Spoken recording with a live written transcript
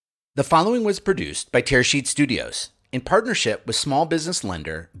The following was produced by Tearsheet Studios in partnership with small business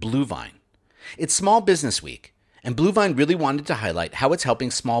lender Bluevine. It's Small Business Week, and Bluevine really wanted to highlight how it's helping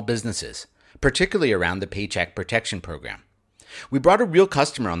small businesses, particularly around the Paycheck Protection Program. We brought a real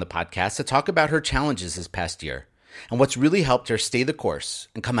customer on the podcast to talk about her challenges this past year and what's really helped her stay the course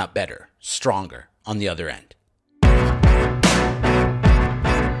and come out better, stronger on the other end.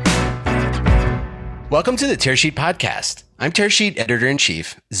 Welcome to the Tearsheet Podcast. I'm Tearsheet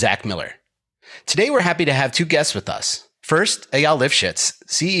Editor-in-Chief, Zach Miller. Today, we're happy to have two guests with us. First, Eyal Lifshitz,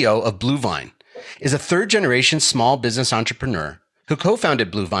 CEO of Bluevine, is a third-generation small business entrepreneur who co-founded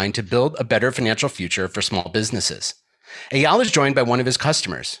Bluevine to build a better financial future for small businesses. Eyal is joined by one of his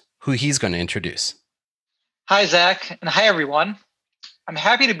customers, who he's going to introduce. Hi, Zach, and hi, everyone. I'm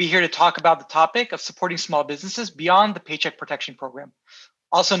happy to be here to talk about the topic of supporting small businesses beyond the Paycheck Protection Program,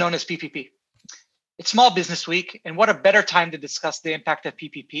 also known as PPP. It's Small Business Week, and what a better time to discuss the impact of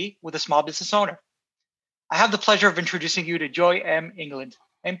PPP with a small business owner. I have the pleasure of introducing you to Joy M. England,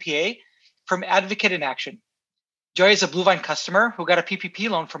 MPA, from Advocate in Action. Joy is a Bluevine customer who got a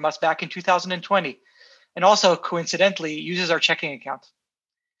PPP loan from us back in 2020, and also coincidentally uses our checking account.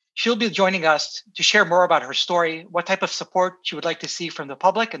 She'll be joining us to share more about her story, what type of support she would like to see from the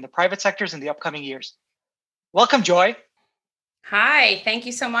public and the private sectors in the upcoming years. Welcome, Joy. Hi, thank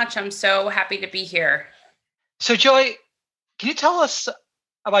you so much. I'm so happy to be here. So, Joy, can you tell us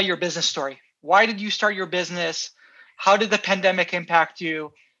about your business story? Why did you start your business? How did the pandemic impact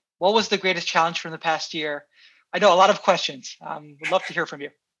you? What was the greatest challenge from the past year? I know a lot of questions. Would love to hear from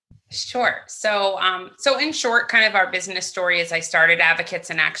you. Sure. So in short, kind of our business story is I started Advocates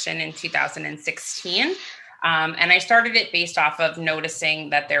in Action in 2016. And I started it based off of noticing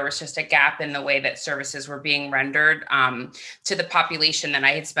that there was just a gap in the way that services were being rendered to the population that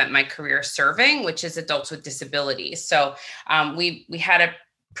I had spent my career serving, which is adults with disabilities. So we had a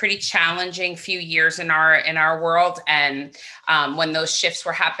pretty challenging few years in our world. And when those shifts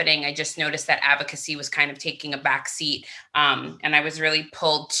were happening, I just noticed that advocacy was kind of taking a back seat. And I was really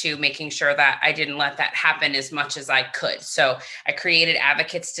pulled to making sure that I didn't let that happen as much as I could. So I created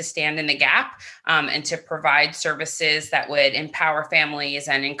Advocates to stand in the gap and to provide services that would empower families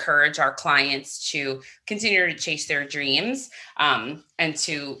and encourage our clients to continue to chase their dreams and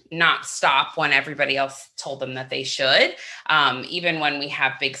to not stop when everybody else told them that they should, even when we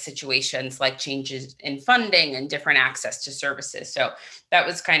have big situations like changes in funding and different access to services. So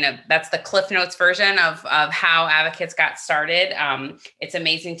that's the Cliff Notes version of how Advocates got started. It's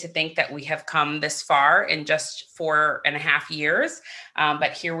amazing to think that we have come this far in just 4.5 years,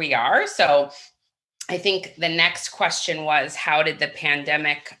 but here we are. So I think the next question was, how did the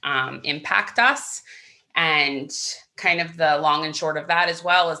pandemic impact us? And kind of the long and short of that as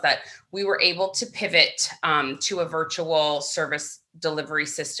well is that we were able to pivot to a virtual service delivery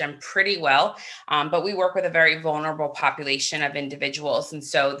system pretty well. But we work with a very vulnerable population of individuals. And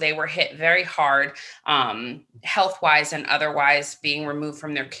so they were hit very hard, health-wise and otherwise, being removed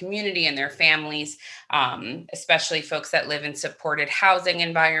from their community and their families, especially folks that live in supported housing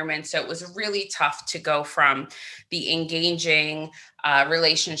environments. So it was really tough to go from the engaging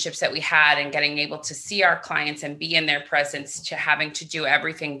relationships that we had and getting able to see our clients and be in their presence to having to do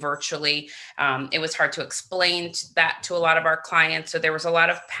everything virtually. It was hard to explain that to a lot of our clients. So there was a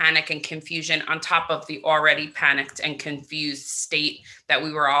lot of panic and confusion on top of the already panicked and confused state that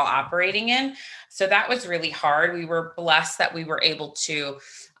we were all operating in. So that was really hard. We were blessed that we were able to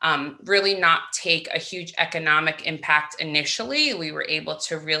really not take a huge economic impact initially. We were able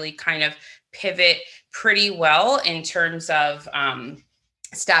to really kind of pivot pretty well in terms of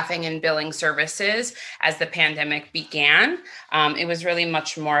staffing and billing services as the pandemic began. It was really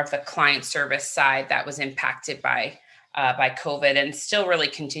much more of the client service side that was impacted by COVID and still really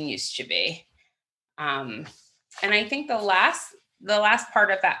continues to be. And I think the last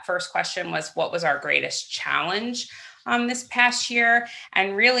part of that first question was, what was our greatest challenge this past year?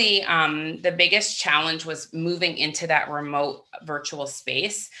 And really, the biggest challenge was moving into that remote virtual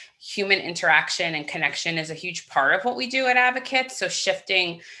space. Human interaction and connection is a huge part of what we do at Advocates. So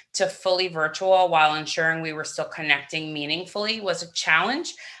shifting to fully virtual while ensuring we were still connecting meaningfully was a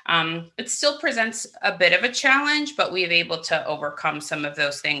challenge. It still presents a bit of a challenge, but we've able to overcome some of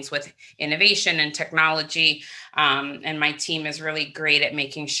those things with innovation and technology. And my team is really great at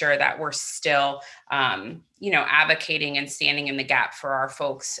making sure that we're still, advocating and standing in the gap for our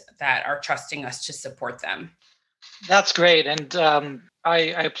folks that are trusting us to support them. That's great. And I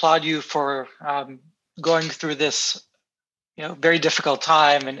applaud you for going through this, very difficult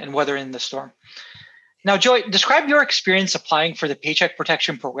time and weathering the storm. Now, Joy, describe your experience applying for the Paycheck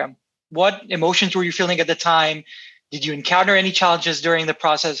Protection Program. What emotions were you feeling at the time? Did you encounter any challenges during the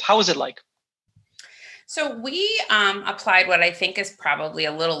process? How was it like? So we applied what I think is probably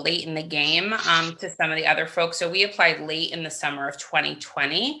a little late in the game to some of the other folks. So we applied late in the summer of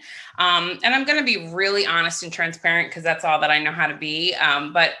 2020. And I'm going to be really honest and transparent because that's all that I know how to be.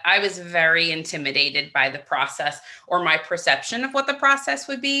 But I was very intimidated by the process or my perception of what the process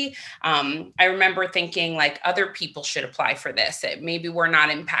would be. I remember thinking like other people should apply for this. Maybe we're not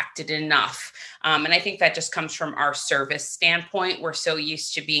impacted enough. And I think that just comes from our service standpoint. We're so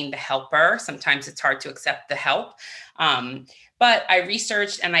used to being the helper. Sometimes it's hard to accept the help. But I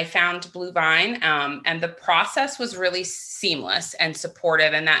researched and I found Bluevine, and the process was really seamless and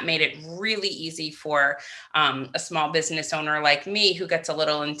supportive. And that made it really easy for a small business owner like me who gets a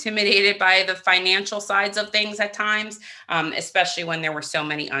little intimidated by the financial sides of things at times, especially when there were so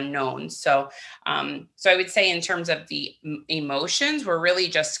many unknowns. So I would say in terms of the emotions, we're really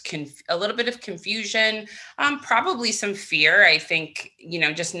just a little bit of confusion, probably some fear. I think,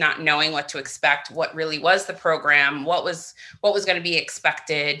 just not knowing what to expect, what really was the program, what was going to be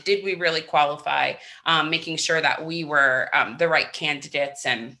expected, did we really qualify, making sure that we were the right candidates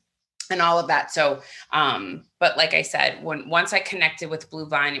and all of that. So, but like I said, once I connected with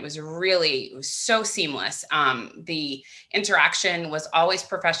Bluevine, it was so seamless. The interaction was always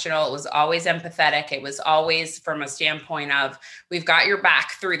professional. It was always empathetic. It was always from a standpoint of, we've got your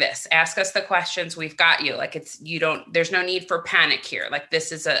back through this. Ask us the questions. We've got you. Like there's no need for panic here. Like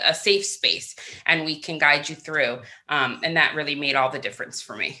this is a safe space and we can guide you through. And that really made all the difference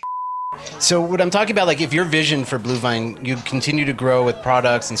for me. So what I'm talking about, like if your vision for Bluevine, you continue to grow with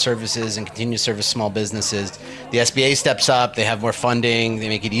products and services and continue to service small businesses, the SBA steps up, they have more funding, they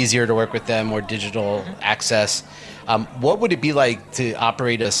make it easier to work with them, more digital access. What would it be like to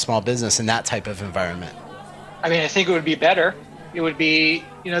operate a small business in that type of environment? I mean, I think it would be better. It would be,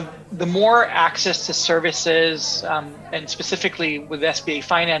 the more access to services, and specifically with SBA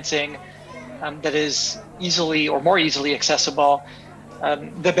financing, that is easily or more easily accessible,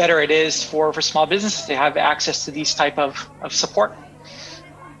 the better it is for small businesses to have access to these type of support.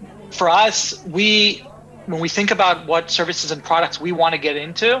 For us, when we think about what services and products we want to get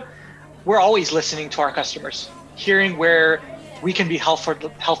into, we're always listening to our customers, hearing where we can be helpful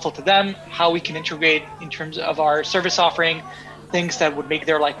to them, how we can integrate in terms of our service offering, things that would make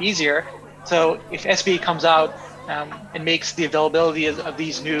their life easier. So if SBA comes out and makes the availability of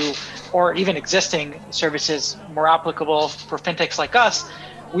these new or even existing services more applicable for fintechs like us,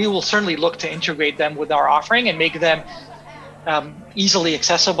 we will certainly look to integrate them with our offering and make them easily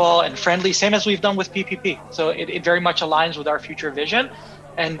accessible and friendly, same as we've done with PPP. So it very much aligns with our future vision.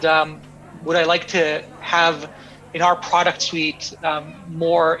 And would I like to have in our product suite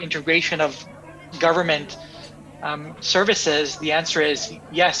more integration of government services? The answer is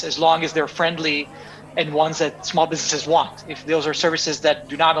yes, as long as they're friendly and ones that small businesses want. If those are services that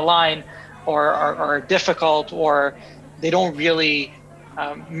do not align or are difficult or they don't really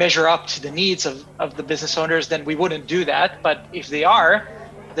measure up to the needs of the business owners, then we wouldn't do that. But if they are,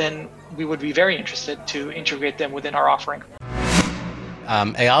 then we would be very interested to integrate them within our offering.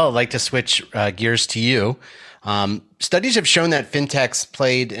 Eyal, I'd like to switch gears to you. Studies have shown that fintechs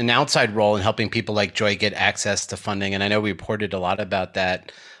played an outside role in helping people like Joy get access to funding. And I know we reported a lot about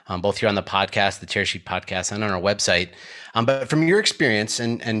that, both here on the podcast, the Tearsheet podcast, and on our website. But from your experience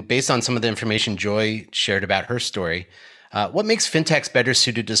and based on some of the information Joy shared about her story, what makes fintechs better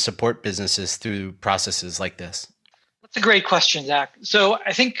suited to support businesses through processes like this? That's a great question, Zach. So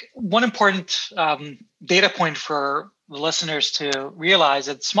I think one important data point for the listeners to realize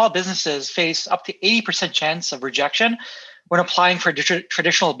that small businesses face up to 80% chance of rejection when applying for a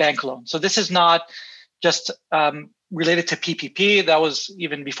traditional bank loan. So this is not just related to PPP. That was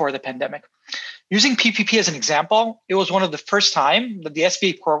even before the pandemic. Using PPP as an example, it was one of the first time that the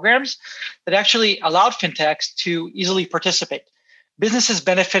SBA programs that actually allowed fintechs to easily participate. Businesses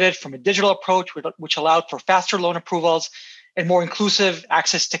benefited from a digital approach which allowed for faster loan approvals and more inclusive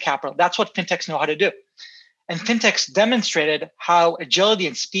access to capital. That's what fintechs know how to do. And fintechs demonstrated how agility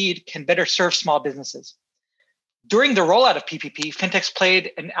and speed can better serve small businesses. During the rollout of PPP, fintechs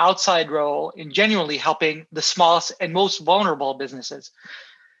played an outside role in genuinely helping the smallest and most vulnerable businesses.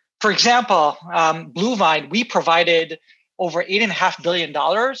 For example, Bluevine, we provided over $8.5 billion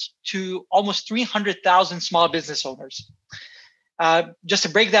to almost 300,000 small business owners. Just to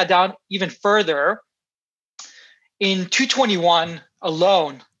break that down even further, in 2021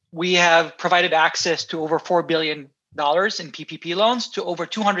 alone, we have provided access to over $4 billion in PPP loans to over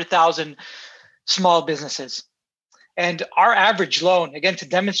 200,000 small businesses. And our average loan, again, to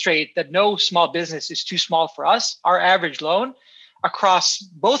demonstrate that no small business is too small for us, our average loan across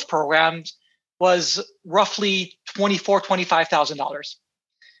both programs was roughly $25,000.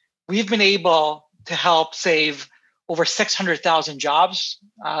 We've been able to help save over 600,000 jobs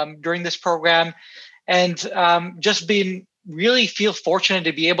during this program, and just been really feel fortunate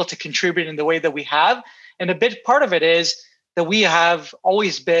to be able to contribute in the way that we have. And a big part of it is that we have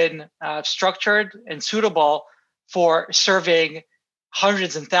always been structured and suitable for serving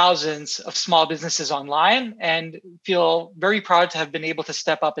hundreds and thousands of small businesses online, and feel very proud to have been able to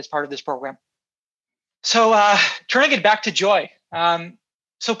step up as part of this program. So turning it back to Joy.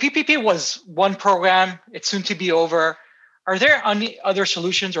 So PPP was one program. It's soon to be over. Are there any other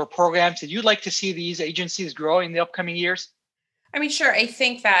solutions or programs that you'd like to see these agencies grow in the upcoming years? I mean, sure. I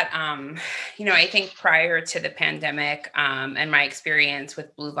think that, I think prior to the pandemic and my experience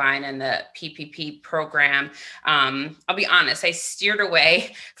with Bluevine and the PPP program, I'll be honest, I steered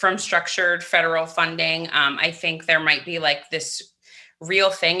away from structured federal funding. I think there might be like this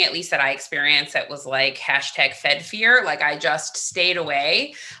real thing, at least that I experienced, that was like hashtag Fed fear. Like I just stayed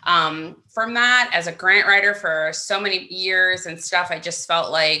away from that as a grant writer for so many years and stuff. I just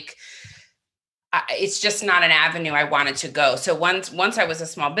felt like it's just not an avenue I wanted to go. So once I was a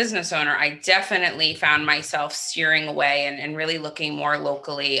small business owner, I definitely found myself steering away and really looking more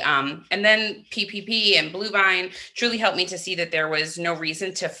locally. And then PPP and Bluevine truly helped me to see that there was no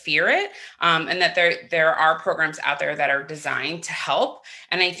reason to fear it, and that there are programs out there that are designed to help.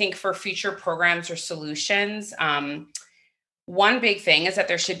 And I think for future programs or solutions, one big thing is that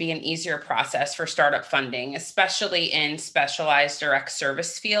there should be an easier process for startup funding, especially in specialized direct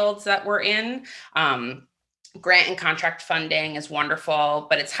service fields that we're in. Grant and contract funding is wonderful,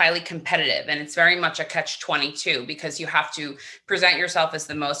 but it's highly competitive, and it's very much a catch-22 because you have to present yourself as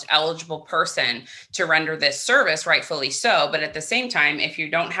the most eligible person to render this service, rightfully so. But at the same time, if you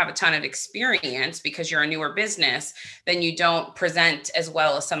don't have a ton of experience because you're a newer business, then you don't present as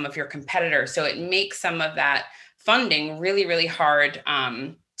well as some of your competitors. So it makes some of that funding really, really hard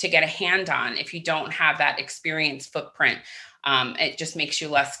to get a hand on if you don't have that experience footprint. It just makes you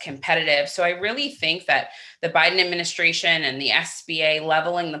less competitive. So I really think that the Biden administration and the SBA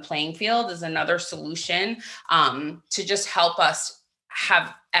leveling the playing field is another solution to just help us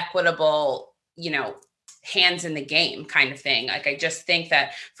have equitable, hands in the game kind of thing. Like, I just think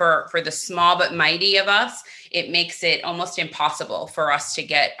that for the small but mighty of us, it makes it almost impossible for us to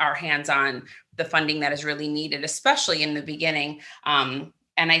get our hands on the funding that is really needed, especially in the beginning.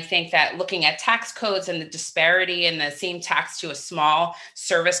 And I think that looking at tax codes and the disparity in the same tax to a small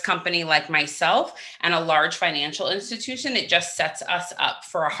service company like myself and a large financial institution, it just sets us up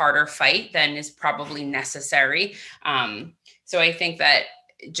for a harder fight than is probably necessary. So I think that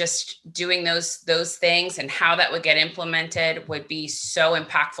just doing those things and how that would get implemented would be so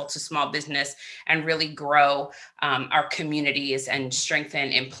impactful to small business and really grow our communities and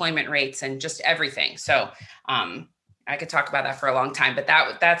strengthen employment rates and just everything. So I could talk about that for a long time, but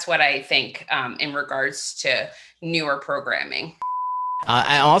that's what I think in regards to newer programming.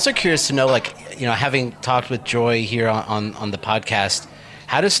 I'm also curious to know, having talked with Joy here on the podcast,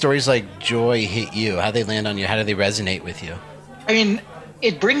 how do stories like Joy hit you? How do they land on you? How do they resonate with you? I mean,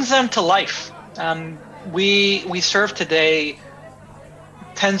 it brings them to life. We serve today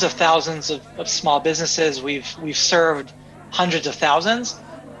tens of thousands of small businesses. We've served hundreds of thousands,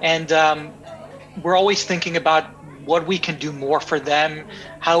 and we're always thinking about what we can do more for them,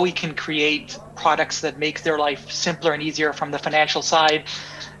 how we can create products that make their life simpler and easier from the financial side.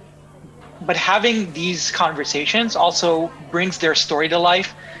 But having these conversations also brings their story to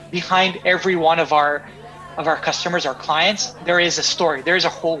life. Behind every one of our customers, our clients, there is a story. There is a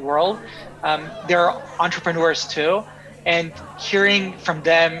whole world. There are entrepreneurs too, and hearing from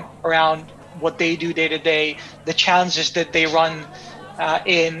them around what they do day to day, the challenges that they run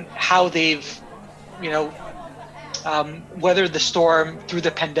in, how they've, weathered the storm through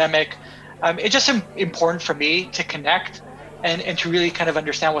the pandemic. It's just important for me to connect and to really kind of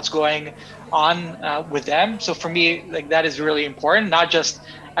understand what's going on with them. So for me, that is really important, not just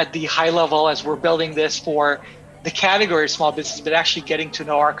at the high level as we're building this for the category of small business, but actually getting to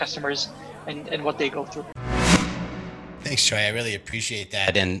know our customers and what they go through. Thanks, Joy. I really appreciate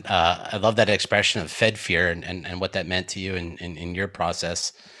that. And I love that expression of Fed fear and what that meant to you in your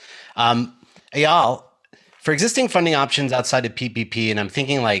process. Eyal, for existing funding options outside of PPP, and I'm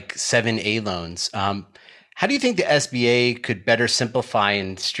thinking like 7A loans, how do you think the SBA could better simplify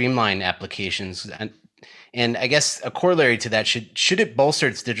and streamline applications? And I guess a corollary to that, should it bolster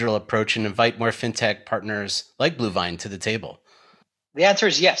its digital approach and invite more fintech partners like Bluevine to the table? The answer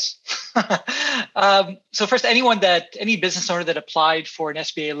is yes. So first, any business owner that applied for an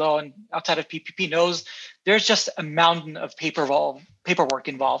SBA loan outside of PPP knows there's just a mountain of paperwork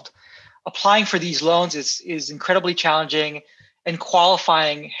involved. applying for these loans is incredibly challenging, and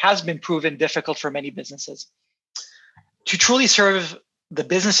qualifying has been proven difficult for many businesses. To truly serve the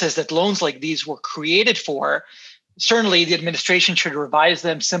businesses that loans like these were created for, certainly the administration should revise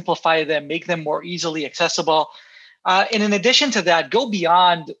them, simplify them, make them more easily accessible. And in addition to that, go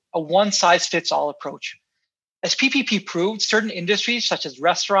beyond a one-size-fits-all approach. As PPP proved, certain industries, such as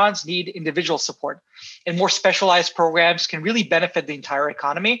restaurants, need individual support, and more specialized programs can really benefit the entire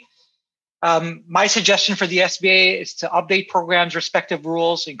economy. My suggestion for the SBA is to update programs' respective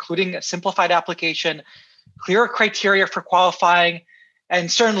rules, including a simplified application, clearer criteria for qualifying,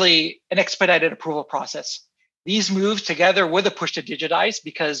 and certainly an expedited approval process. These moves, together with a push to digitize,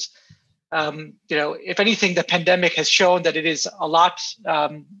 because if anything, the pandemic has shown that it is a lot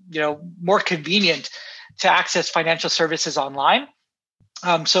more convenient to access financial services online.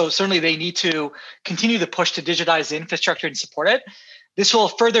 So certainly they need to continue the push to digitize the infrastructure and support it. This will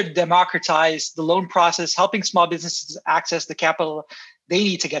further democratize the loan process, helping small businesses access the capital they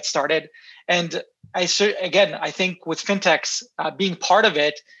need to get started. And I think with fintechs being part of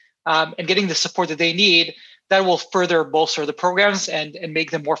it and getting the support that they need, that will further bolster the programs and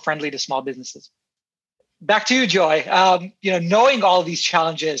make them more friendly to small businesses. Back to you, Joy. Knowing all of these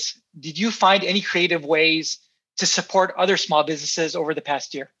challenges, did you find any creative ways to support other small businesses over the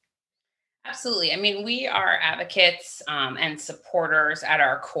past year? Absolutely. I mean, we are advocates and supporters at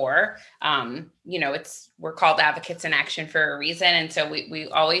our core. We're called Advocates in Action for a reason. And so we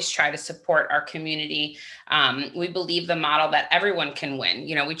always try to support our community. We believe the model that everyone can win.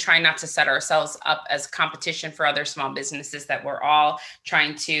 We try not to set ourselves up as competition for other small businesses, that we're all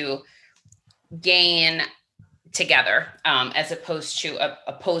trying to gain together as opposed to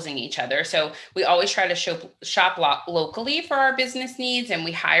opposing each other. So we always try to shop locally for our business needs, and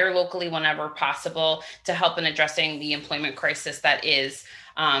we hire locally whenever possible to help in addressing the employment crisis that is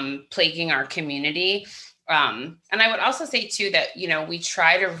plaguing our community. And I would also say too that, we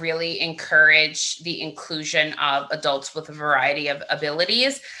try to really encourage the inclusion of adults with a variety of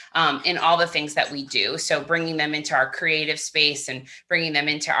abilities in all the things that we do. So bringing them into our creative space and bringing them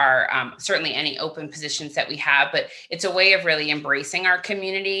into our, certainly any open positions that we have, but it's a way of really embracing our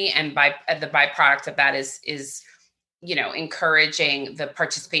community. And the byproduct of that is encouraging the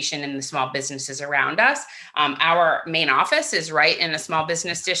participation in the small businesses around us. Our main office is right in a small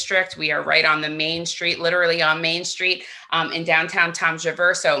business district. We are right on the main street, literally on Main Street in downtown Toms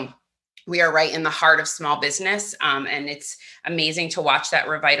River. So we are right in the heart of small business. And it's amazing to watch that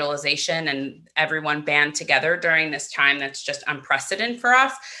revitalization and everyone band together during this time that's just unprecedented for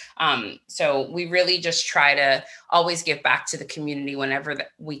us. So we really just try to always give back to the community whenever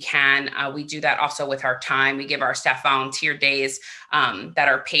we can. We do that also with our time. We give our staff volunteer days that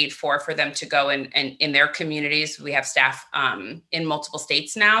are paid for them to go and in their communities. We have staff in multiple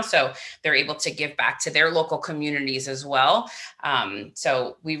states now, so they're able to give back to their local communities as well.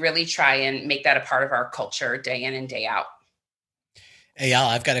 So we really try and make that a part of our culture day in and day out. Eyal,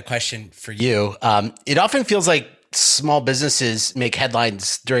 I've got a question for you. It often feels like small businesses make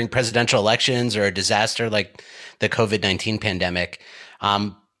headlines during presidential elections or a disaster like the COVID-19 pandemic.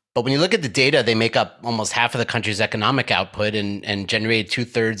 But when you look at the data, they make up almost half of the country's economic output and generated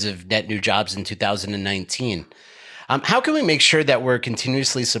 2/3 of net new jobs in 2019. How can we make sure that we're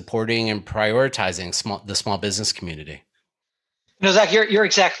continuously supporting and prioritizing the small business community? Zach, you're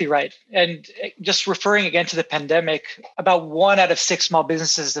exactly right. And just referring again to the pandemic, about 1 out of 6 small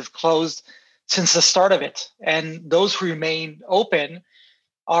businesses have closed since the start of it. And those who remain open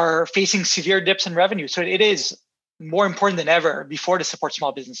are facing severe dips in revenue. So it is more important than ever before to support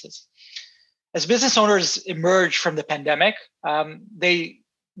small businesses. As business owners emerge from the pandemic, they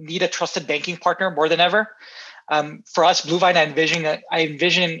need a trusted banking partner more than ever. For us, Bluevine, I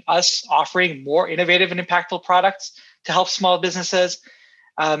envision us offering more innovative and impactful products to help small businesses,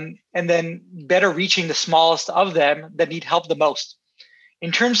 and then better reaching the smallest of them that need help the most.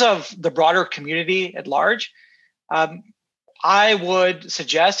 In terms of the broader community at large, I would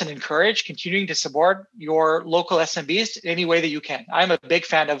suggest and encourage continuing to support your local SMBs in any way that you can. I'm a big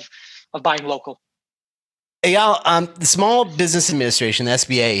fan of buying local. Eyal, the Small Business Administration, the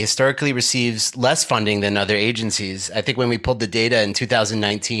SBA, historically receives less funding than other agencies. I think when we pulled the data in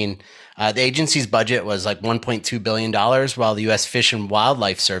 2019, the agency's budget was like $1.2 billion, while the U.S. Fish and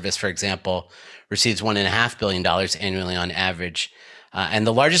Wildlife Service, for example, receives $1.5 billion annually on average. And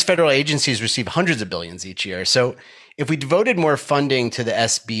the largest federal agencies receive hundreds of billions each year. So if we devoted more funding to the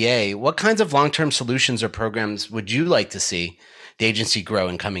SBA, what kinds of long-term solutions or programs would you like to see the agency grow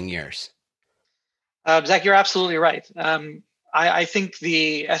in coming years? Zach, you're absolutely right. I think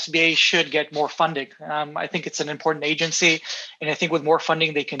the SBA should get more funding. I think it's an important agency, and I think with more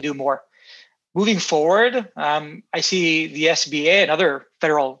funding, they can do more. Moving forward, I see the SBA and other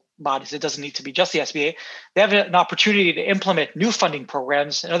federal bodies, it doesn't need to be just the SBA, they have an opportunity to implement new funding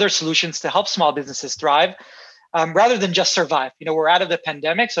programs and other solutions to help small businesses thrive rather than just survive. We're out of the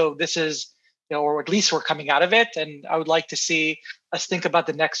pandemic, so this is, or at least we're coming out of it. And I would like to see us think about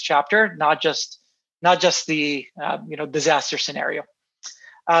the next chapter, not just the disaster scenario.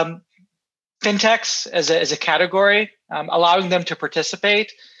 Fintechs as a category, allowing them to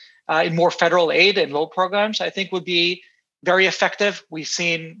participate in more federal aid and loan programs, I think would be very effective. We've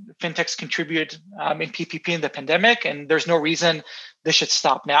seen fintechs contribute in PPP in the pandemic, and there's no reason this should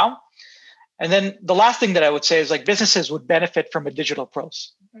stop now. And then the last thing that I would say is businesses would benefit from a digital approach.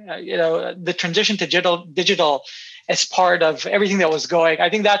 The transition to digital as part of everything that was going, I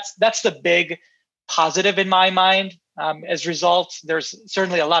think that's the big positive in my mind. As a result, there's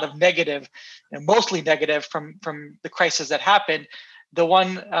certainly a lot of negative, mostly negative from the crisis that happened. The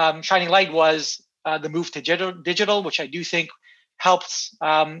one shining light was the move to digital, which I do think helps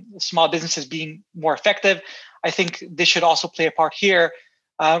small businesses being more effective. I think this should also play a part here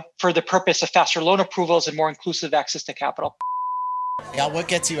for the purpose of faster loan approvals and more inclusive access to capital. Yeah, what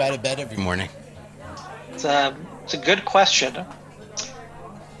gets you out of bed every morning? It's a good question.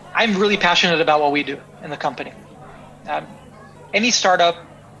 I'm really passionate about what we do in the company. Any startup,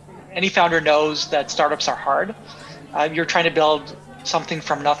 any founder knows that startups are hard. You're trying to build something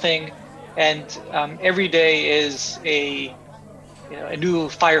from nothing, and every day is a new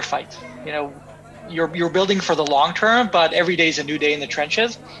firefight. You're building for the long term, but every day is a new day in the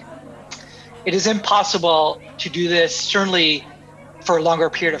trenches. It is impossible to do this, certainly for a longer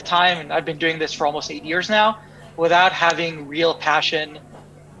period of time, and I've been doing this for almost 8 years now, without having real passion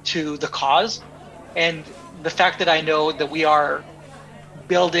to the cause. And the fact that I know that we are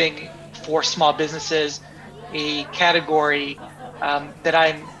building for small businesses a category that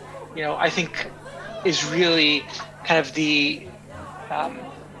I think is really kind of the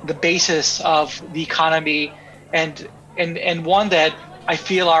basis of the economy, and one that I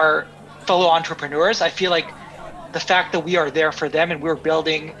feel our fellow entrepreneurs, I feel like the fact that we are there for them and we're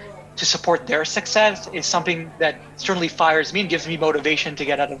building to support their success is something that certainly fires me and gives me motivation to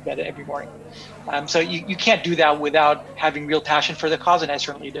get out of bed every morning. So you can't do that without having real passion for the cause, and I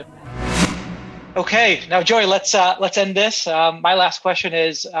certainly do. Okay, now Joey, let's end this. My last question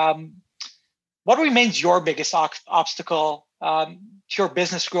is, what remains your biggest obstacle to your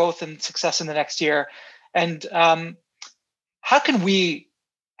business growth and success in the next year? And how can we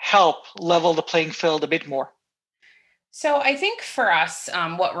help level the playing field a bit more? So I think for us,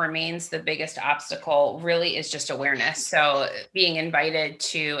 what remains the biggest obstacle really is just awareness. So being invited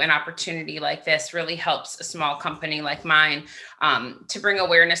to an opportunity like this really helps a small company like mine to bring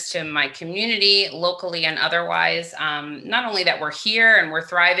awareness to my community, locally and otherwise. Not only that we're here and we're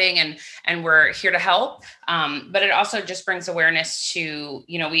thriving and we're here to help, but it also just brings awareness to,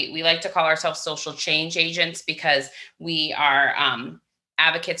 we like to call ourselves social change agents because we are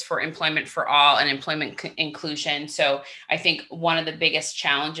advocates for employment for all and employment inclusion. So I think one of the biggest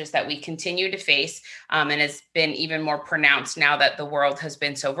challenges that we continue to face, and has been even more pronounced now that the world has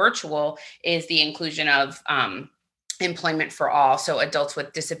been so virtual, is the inclusion of employment for all. So adults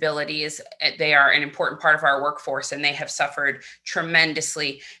with disabilities, they are an important part of our workforce and they have suffered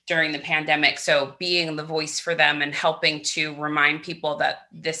tremendously during the pandemic. So being the voice for them and helping to remind people that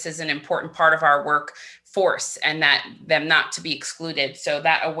this is an important part of our workforce and that them not to be excluded. So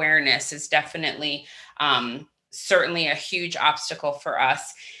that awareness is definitely certainly a huge obstacle for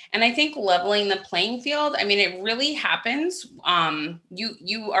us. And I think leveling the playing field, I mean, it really happens.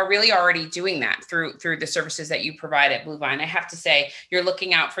 You are really already doing that through the services that you provide at Bluevine. I have to say, you're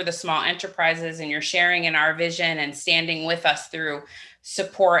looking out for the small enterprises and you're sharing in our vision and standing with us through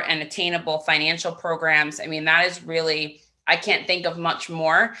support and attainable financial programs. I mean, that is really, I can't think of much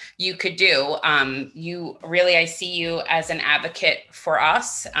more you could do. I see you as an advocate for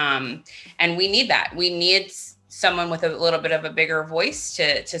us. And we need that. We need someone with a little bit of a bigger voice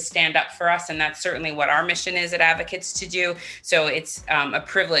to stand up for us. And that's certainly what our mission is at Advocates to do. So it's a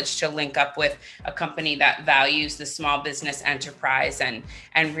privilege to link up with a company that values the small business enterprise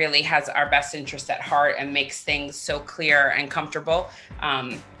and really has our best interests at heart and makes things so clear and comfortable.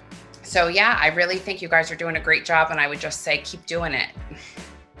 So yeah, I really think you guys are doing a great job. And I would just say, keep doing it.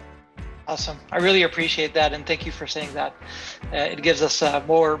 Awesome. I really appreciate that. And thank you for saying that. It gives us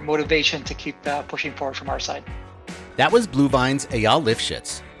more motivation to keep pushing forward from our side. That was Bluevine's Eyal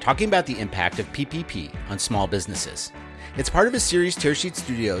Lifshitz talking about the impact of PPP on small businesses. It's part of a series Tearsheet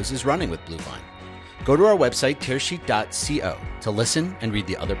Studios is running with Bluevine. Go to our website, tearsheet.co, to listen and read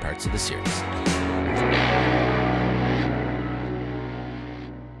the other parts of the series.